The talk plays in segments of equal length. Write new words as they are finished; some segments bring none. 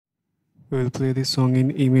We will play this song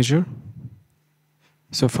in E major.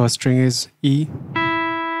 So first string is E,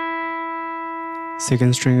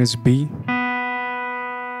 second string is B,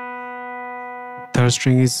 third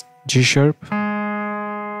string is G sharp,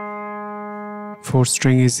 fourth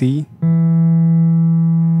string is E,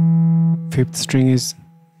 fifth string is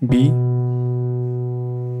B,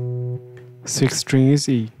 sixth string is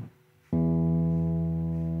E.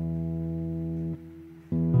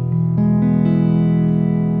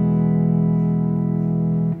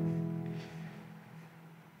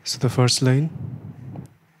 So the first line,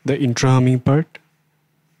 the intro humming part,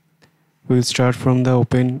 we will start from the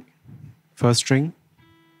open first string.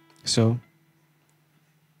 So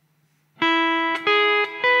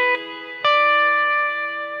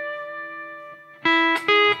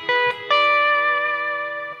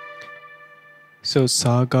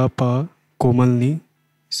sa ga pa komal ni.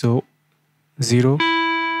 So 0,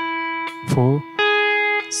 4,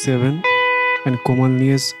 7 and komal ni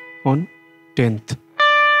is on 10th.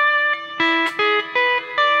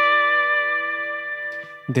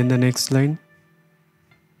 Then the next line,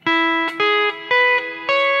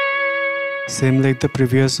 same like the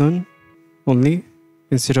previous one, only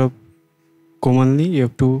instead of komalni you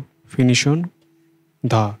have to finish on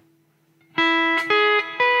dha.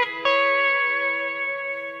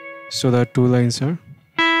 So the two lines are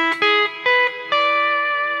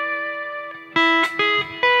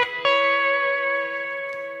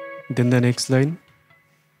then the next line,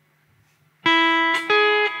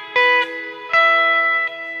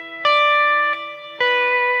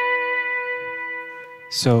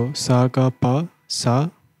 so sa ga pa sa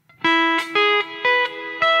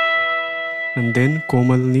and then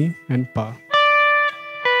komalni and pa.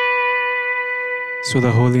 So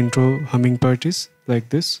the whole intro humming part is like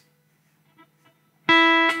this.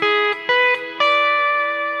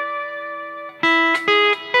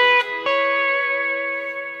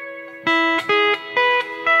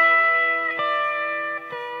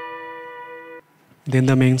 Then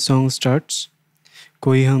the main song starts,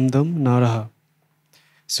 Koi Hamdam Na Raha.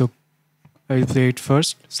 So I'll play it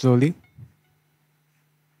first slowly.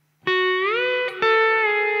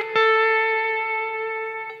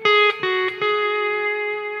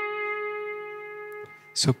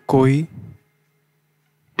 So Koi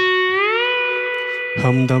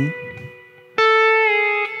Hamdam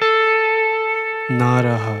Na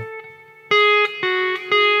Raha.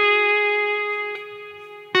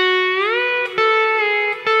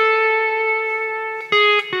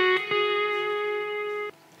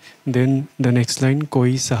 Then the next line,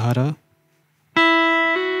 Koi Sahara.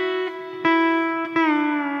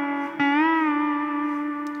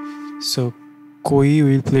 So Koi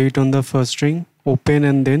will play it on the first string, open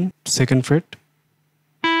and then second fret.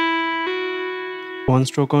 One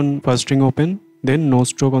stroke on first string open, then no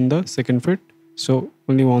stroke on the second fret. So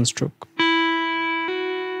only one stroke.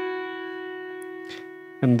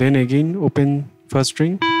 And then again open first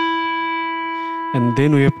string. And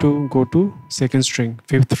then we have to go to second string,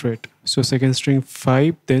 5th fret. So second string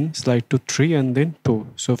 5, then slide to 3 and then 2.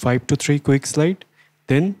 So 5 to 3 quick slide,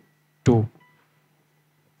 then 2.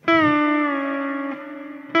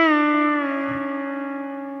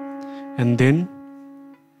 And then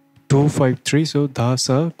 2, 5, 3. So dha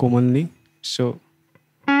sa komalni. So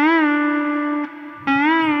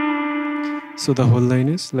the whole line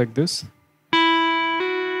is like this.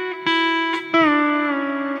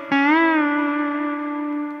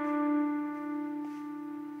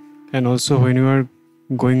 And also when you are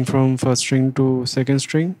going from first string to second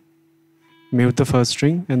string, mute the first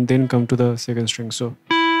string and then come to the second string. So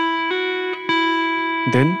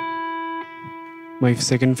then my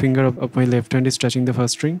second finger of my left hand is touching the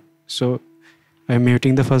first string. So I am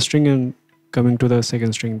muting the first string and coming to the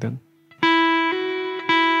second string then.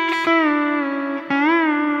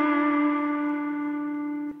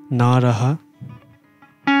 Na Raha.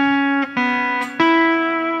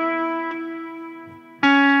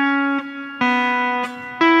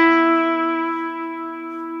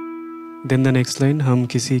 Then the next line, Hum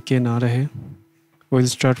Kisi Ke Na Rahe. We'll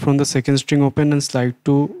start from the second string open and slide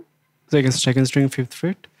to second string 5th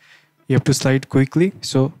fret. You have to slide quickly.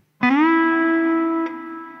 So,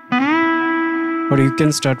 or you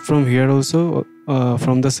can start from here also,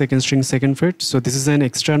 from the second string 2nd fret. So this is an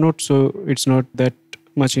extra note, so it's not that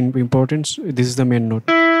much importance. This is the main note.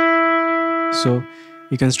 So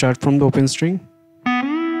you can start from the open string,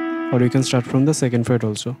 or you can start from the 2nd fret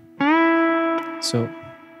also. So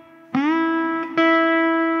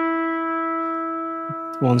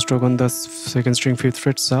one stroke on the second string 5th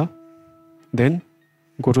fret sa, then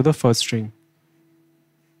go to the first string.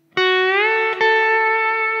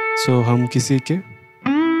 So hum kisi ke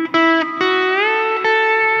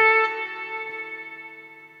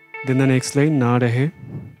Then the next line, ना रहे.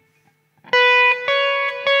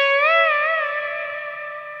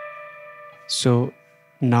 So,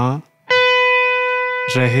 ना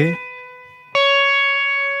रहे.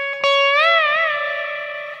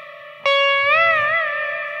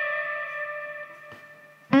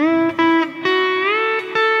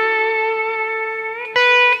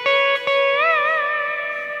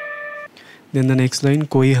 Then the next line,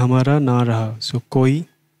 कोई हमारा ना रहा. So, कोई.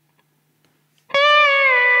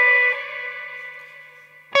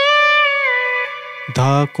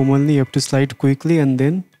 Dha komalni, you have to slide quickly and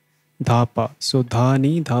then dha pa. So dha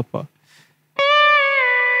ni dha pa.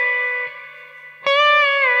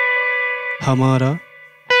 Hamara.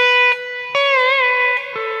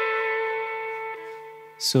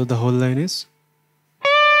 So the whole line is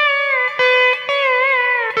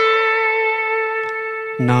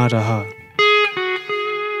na raha.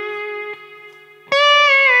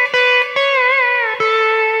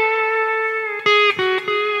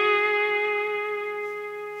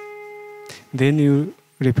 Then you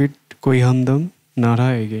repeat कोई हमदम ना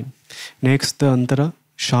रहा again. Next the अंतरा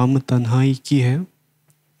शाम तन्हाई की है.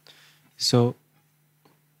 So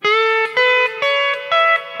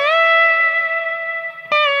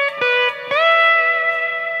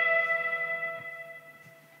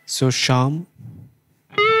sham.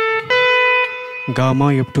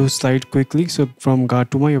 Gama you have to slide quickly. So from ga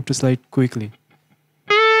to ma you have to slide quickly.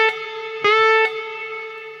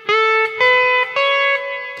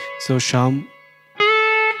 So sham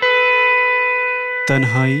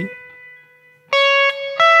tanhai.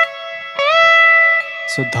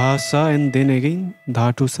 So dha sa and then again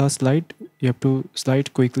dha to sa slide. You have to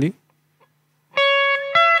slide quickly.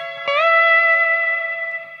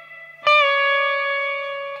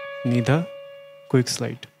 Nidha, quick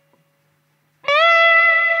slide.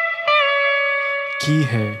 की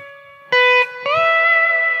है.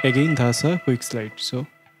 Again dha sa, quick slide. So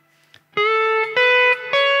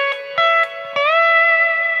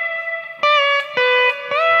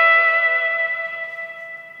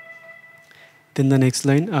then the next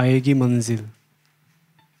line आएगी मंजिल.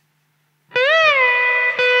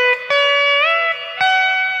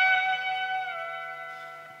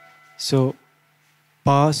 So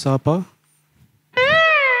pa sa pa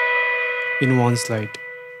in one slide.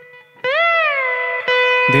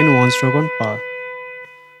 Then one stroke on pa.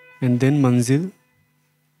 And then manzil.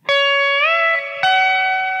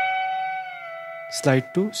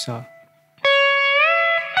 Slide to sa.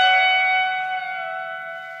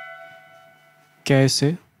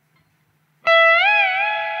 कैसे.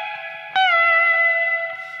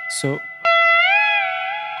 So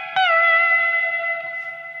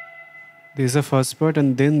this is the first part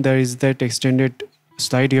and then there is that extended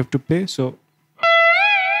slide you have to play. So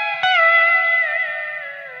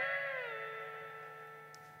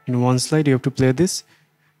in one slide you have to play this.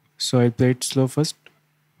 So I'll play it slow first.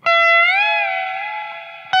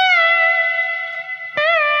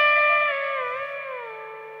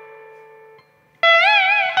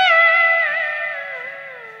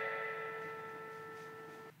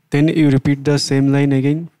 Then you repeat the same line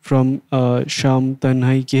again from Sham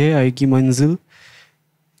Tanhai ki hai aayegi manzil.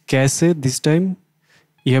 Kaise, this time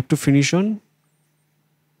you have to finish on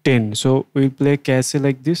 10. So we'll play kaise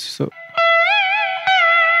like this. So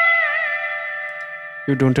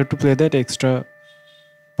you don't have to play that extra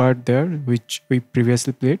part there which we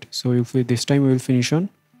previously played. So this time we will finish on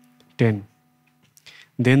 10.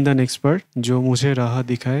 Then the next part, जो मुझे राह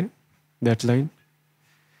दिखाए, that line.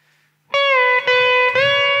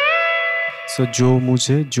 So जो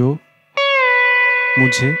मुझे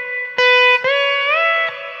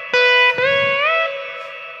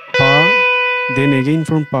pa, then again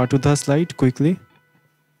from pa to the slide quickly.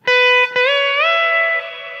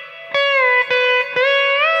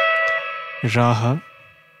 Raha.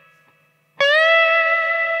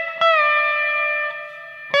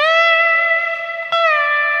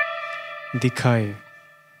 दिखाए.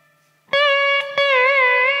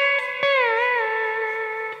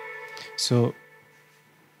 So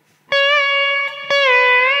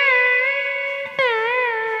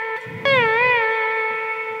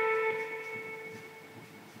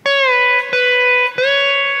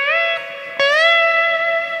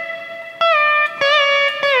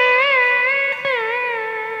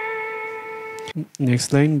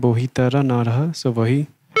next line वही तारा ना रहा. So वही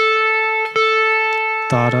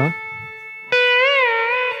तारा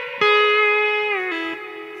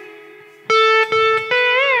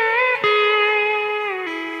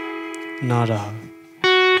ना रहा.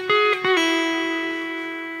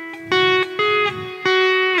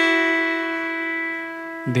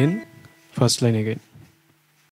 Then first line again.